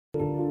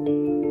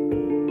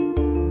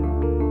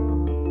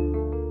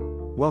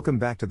Welcome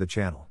back to the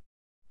channel.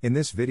 In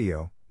this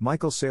video,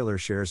 Michael Saylor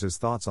shares his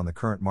thoughts on the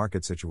current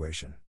market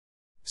situation.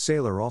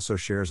 Saylor also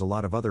shares a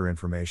lot of other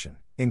information,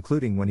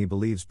 including when he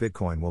believes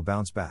Bitcoin will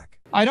bounce back.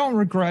 I don't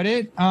regret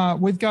it.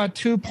 We've got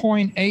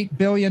 $2.8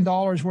 billion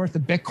worth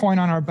of Bitcoin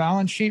on our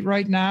balance sheet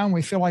right now, and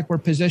we feel like we're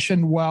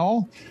positioned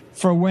well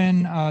for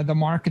when the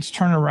markets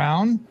turn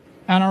around.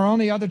 And our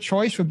only other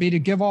choice would be to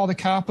give all the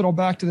capital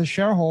back to the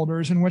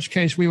shareholders, in which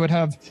case we would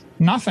have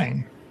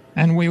nothing,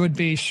 and we would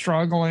be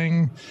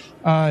struggling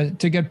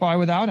to get by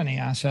without any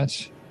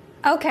assets.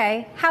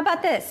 Okay, how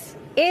about this?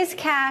 Is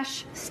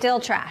cash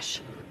still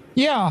trash?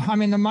 Yeah, I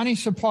mean, the money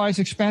supply has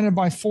expanded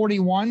by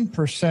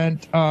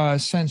 41%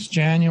 since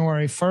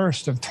January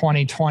 1st of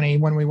 2020,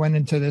 when we went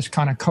into this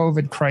kind of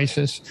COVID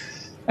crisis.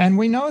 And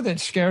we know that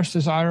scarce,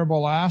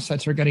 desirable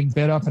assets are getting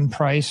bid up in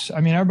price.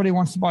 I mean, everybody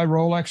wants to buy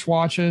Rolex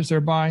watches.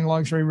 They're buying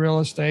luxury real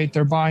estate.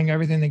 They're buying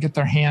everything they get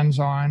their hands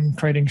on,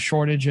 creating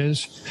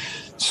shortages.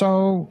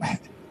 So,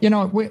 you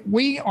know,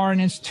 we are an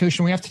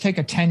institution. We have to take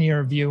a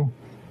 10-year view.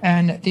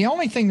 And the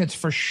only thing that's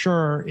for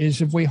sure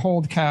is if we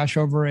hold cash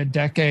over a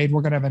decade,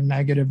 we're going to have a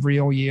negative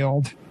real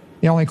yield.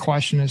 The only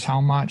question is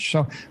how much.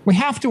 So we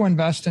have to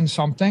invest in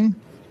something.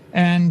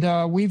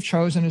 And we've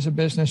chosen as a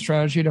business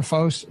strategy to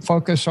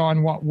focus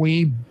on what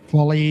we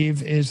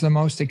believe is the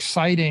most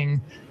exciting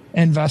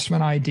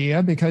investment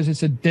idea, because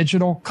it's a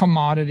digital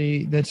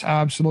commodity that's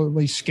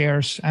absolutely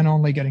scarce and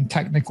only getting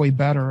technically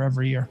better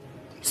every year.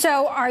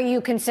 So are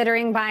you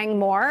considering buying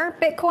more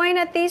Bitcoin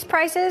at these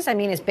prices? I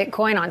mean, is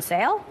Bitcoin on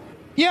sale?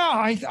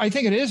 Yeah, I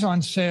think it is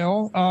on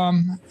sale.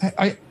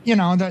 You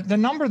know, the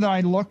number that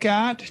I look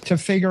at to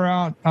figure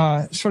out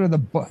sort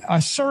of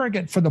a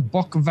surrogate for the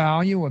book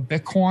value of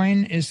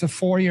Bitcoin is the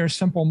 4-year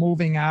simple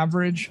moving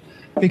average,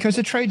 because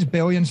it trades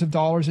billions of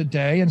dollars a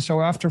day. And so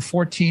after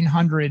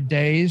 1,400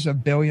 days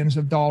of billions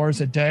of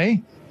dollars a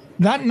day,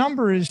 that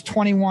number is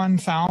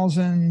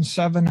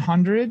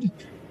 21,700.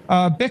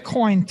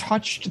 Bitcoin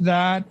touched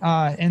that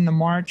in the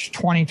March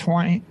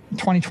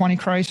 2020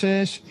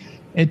 crisis.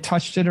 It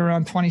touched it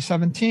around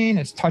 2017.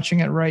 It's touching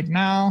it right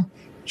now.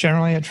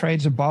 Generally, it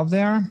trades above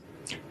there.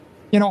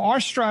 You know, our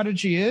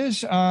strategy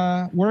is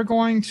we're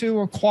going to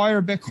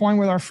acquire Bitcoin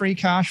with our free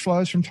cash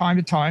flows from time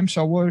to time.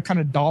 So we're kind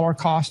of dollar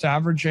cost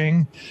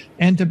averaging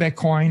into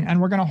Bitcoin, and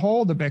we're going to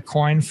hold the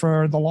Bitcoin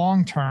for the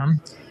long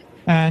term.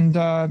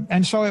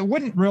 And so it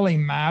wouldn't really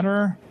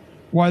matter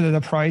whether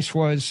the price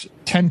was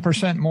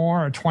 10%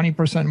 more or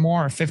 20%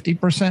 more or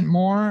 50%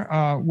 more.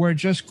 We're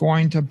just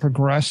going to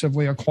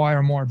progressively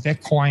acquire more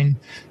Bitcoin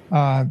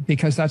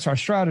because that's our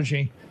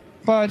strategy.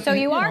 But so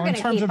you are going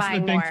to keep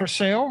buying more. For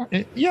sale,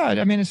 yeah,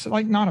 I mean, it's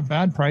like not a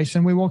bad price,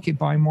 and we will keep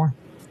buying more.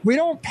 We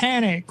don't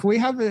panic. We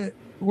have a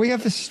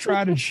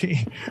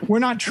strategy. We're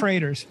not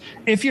traders.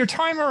 If your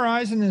time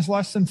horizon is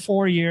less than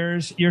 4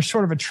 years, you're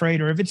sort of a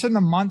trader. If it's in the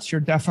months, you're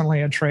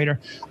definitely a trader.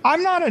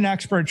 I'm not an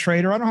expert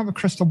trader. I don't have a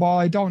crystal ball.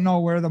 I don't know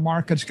where the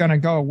market's going to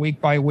go week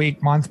by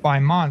week, month by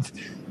month.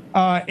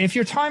 If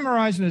your time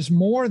horizon is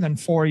more than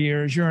 4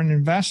 years, you're an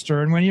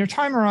investor. And when your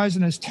time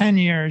horizon is 10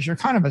 years, you're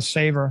kind of a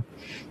saver.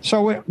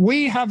 So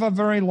we have a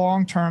very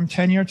long-term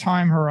 10-year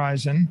time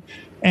horizon.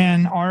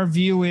 And our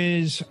view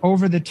is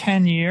over the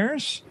 10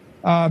 years,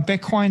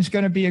 Bitcoin's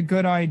going to be a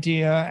good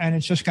idea, and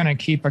it's just going to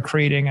keep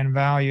accreting in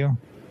value.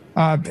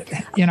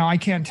 You know, I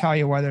can't tell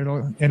you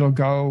whether it'll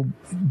go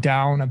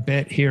down a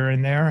bit here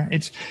and there.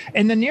 It's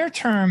in the near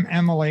term,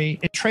 Emily,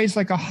 it trades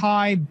like a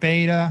high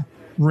beta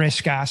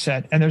risk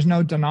asset, and there's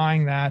no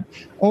denying that.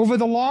 Over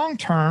the long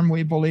term,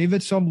 we believe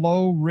it's a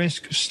low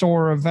risk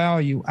store of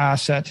value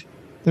asset.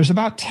 There's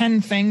about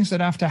 10 things that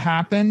have to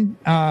happen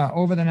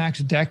over the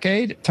next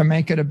decade to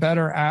make it a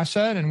better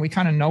asset, and we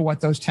kind of know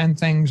what those 10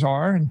 things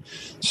are. And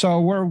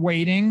so we're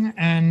waiting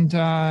and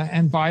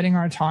biding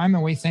our time,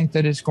 and we think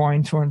that it's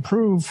going to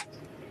improve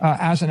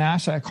as an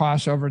asset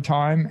class over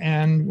time,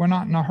 and we're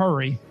not in a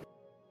hurry.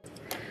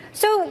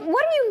 So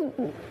what do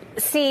you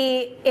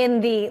see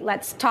in the,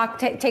 let's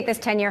take this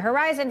 10-year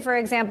horizon, for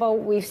example.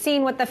 We've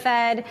seen what the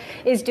Fed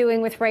is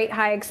doing with rate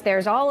hikes.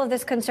 There's all of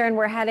this concern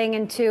we're heading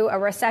into a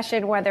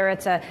recession, whether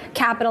it's a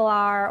capital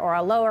R or a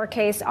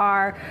lowercase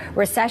r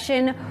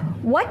recession.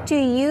 What do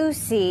you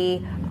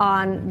see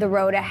on the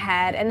road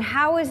ahead, and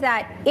how is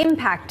that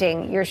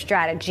impacting your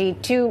strategy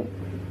to,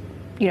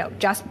 you know,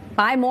 just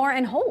buy more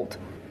and hold?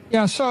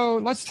 Yeah, so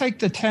let's take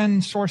the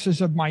 10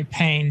 sources of my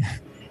pain.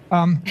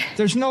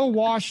 There's no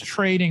wash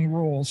trading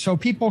rules, so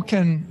people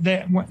can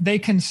they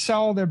can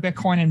sell their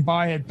Bitcoin and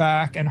buy it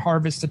back and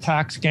harvest the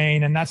tax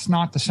gain, and that's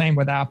not the same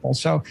with Apple.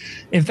 So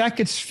if that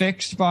gets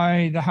fixed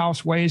by the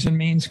House Ways and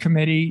Means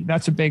Committee,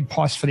 that's a big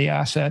plus for the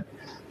asset.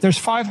 There's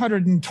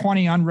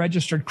 520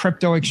 unregistered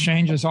crypto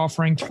exchanges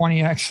offering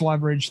 20x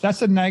leverage.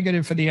 That's a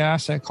negative for the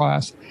asset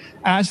class.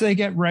 As they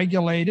get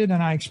regulated,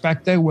 and I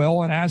expect they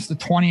will, and as the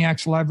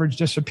 20x leverage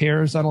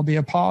disappears, that'll be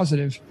a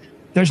positive.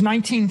 There's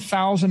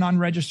 19,000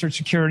 unregistered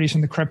securities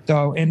in the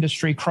crypto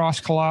industry,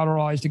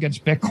 cross-collateralized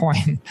against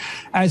Bitcoin.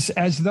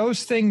 As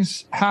those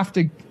things have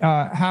to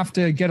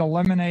get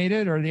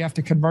eliminated, or they have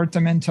to convert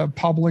them into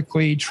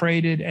publicly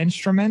traded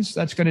instruments,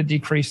 that's going to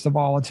decrease the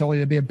volatility.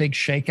 There'll be a big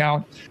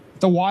shakeout.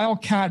 The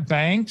wildcat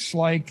banks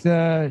like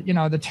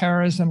the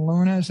Terras and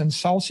Lunas and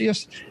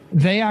Celsius,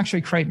 they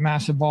actually create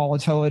massive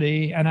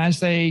volatility. And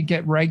as they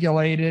get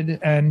regulated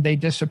and they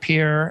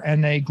disappear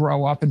and they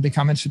grow up and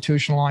become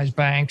institutionalized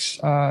banks,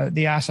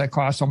 the asset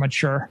class will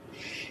mature.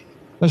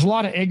 There's a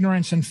lot of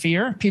ignorance and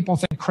fear. People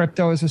think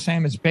crypto is the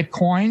same as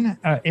Bitcoin.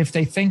 If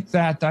they think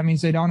that, that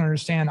means they don't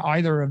understand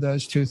either of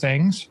those two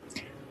things.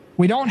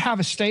 We don't have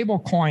a stable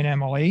coin,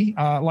 Emily.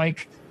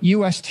 Like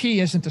UST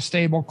isn't a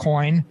stable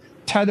coin.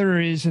 Tether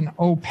is an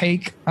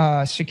opaque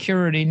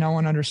security no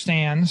one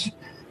understands.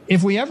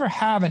 If we ever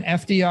have an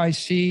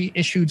FDIC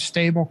issued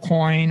stable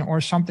coin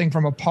or something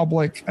from a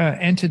public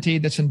entity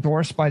that's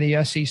endorsed by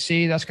the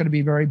SEC, that's going to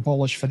be very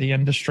bullish for the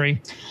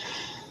industry.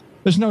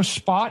 There's no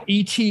spot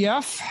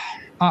ETF.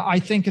 I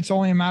think it's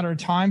only a matter of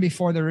time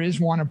before there is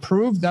one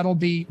approved. That'll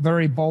be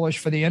very bullish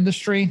for the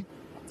industry.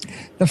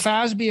 The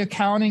FASB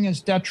accounting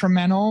is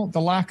detrimental.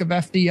 The lack of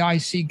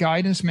FDIC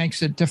guidance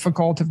makes it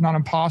difficult, if not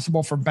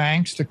impossible, for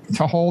banks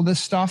to hold this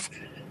stuff.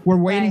 We're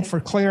waiting for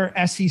clear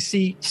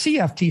SEC,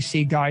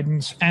 CFTC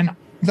guidance. And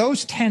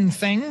those 10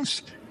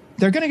 things,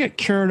 they're going to get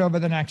cured over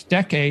the next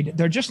decade.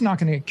 They're just not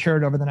going to get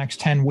cured over the next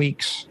 10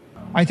 weeks.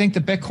 I think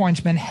the Bitcoin's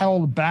been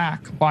held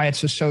back by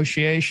its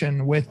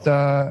association with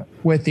the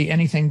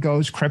anything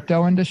goes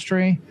crypto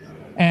industry.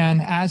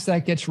 And as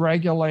that gets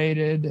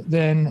regulated,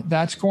 then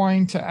that's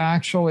going to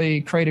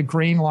actually create a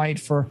green light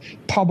for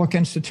public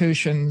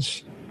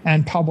institutions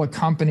and public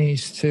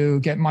companies to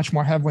get much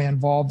more heavily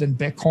involved in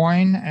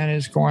Bitcoin, and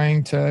is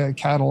going to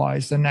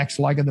catalyze the next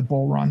leg of the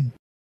bull run.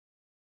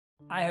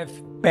 I have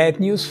bad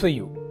news for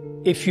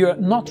you. If you're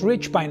not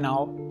rich by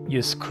now,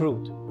 you're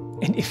screwed.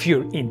 And if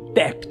you're in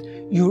debt,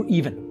 you're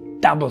even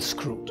double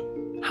screwed.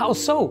 How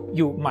so,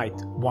 you might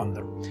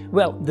wonder?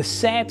 Well, the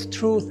sad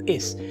truth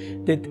is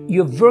that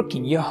you're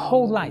working your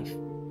whole life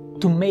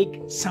to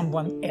make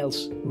someone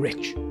else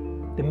rich.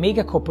 The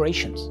mega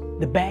corporations,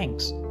 the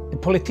banks, the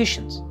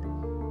politicians,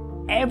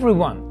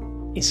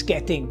 everyone is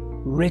getting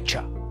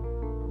richer.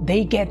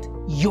 They get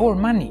your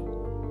money.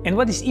 And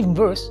what is even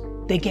worse,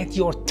 they get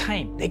your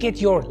time, they get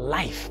your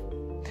life.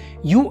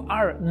 You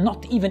are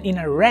not even in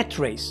a rat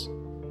race,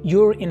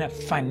 you're in a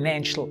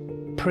financial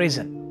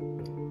prison.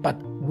 But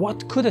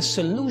what could a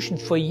solution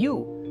for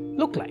you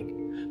look like?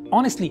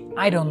 Honestly,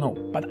 I don't know,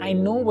 but I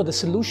know what a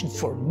solution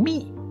for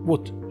me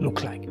would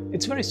look like.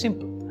 It's very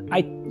simple. I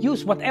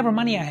use whatever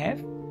money I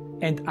have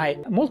and I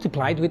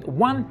multiply it with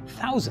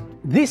 1,000.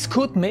 This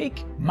could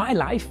make my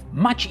life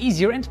much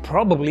easier and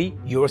probably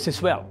yours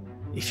as well.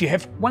 If you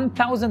have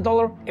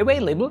 $1,000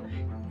 available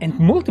and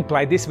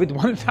multiply this with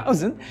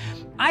 1,000,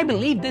 I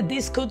believe that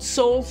this could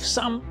solve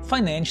some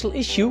financial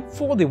issue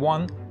for the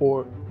one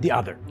or the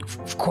other.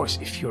 Of course,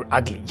 if you're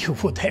ugly, you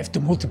would have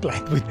to multiply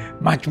it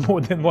with much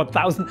more than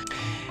 1,000.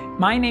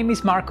 My name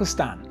is Marco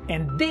Stan,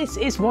 and this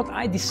is what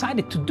I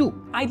decided to do.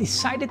 I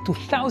decided to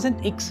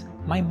 1000x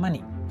my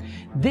money.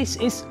 This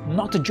is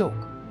not a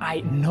joke.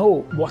 I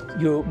know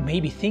what you may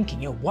be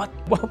thinking.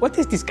 What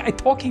is this guy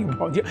talking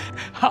about?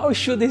 How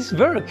should this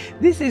work?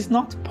 This is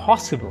not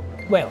possible.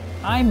 Well,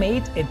 I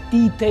made a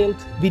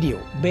detailed video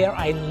where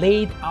I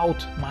laid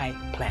out my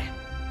plan.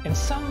 And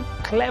some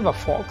clever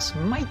folks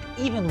might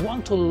even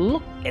want to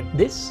look at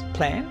this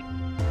plan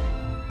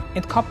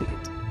and copy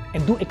it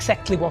and do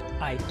exactly what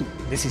I do.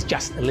 This is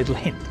just a little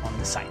hint on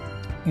the side.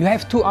 You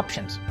have two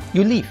options.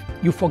 You leave,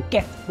 you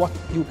forget what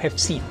you have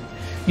seen.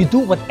 You do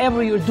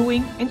whatever you're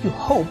doing and you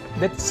hope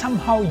that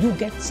somehow you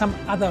get some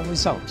other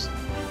results.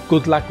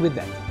 Good luck with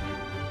that.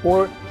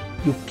 Or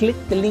you click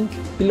the link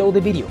below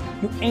the video.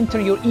 You enter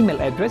your email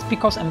address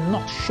because I'm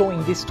not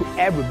showing this to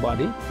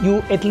everybody. You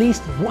at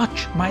least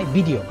watch my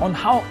video on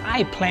how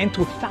I plan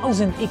to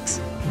 1000x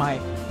my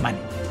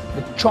money.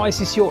 The choice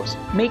is yours.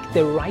 Make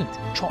the right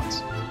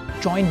choice.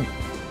 Join me.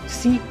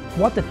 See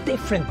what a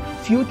different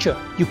future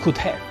you could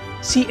have.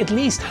 See at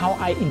least how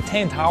I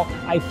intend, how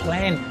I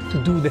plan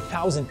to do the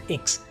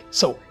 1000x.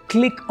 So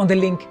click on the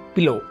link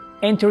below,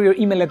 enter your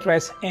email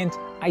address, and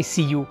I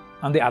see you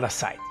on the other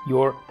side.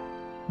 Your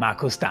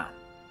Marco Stan.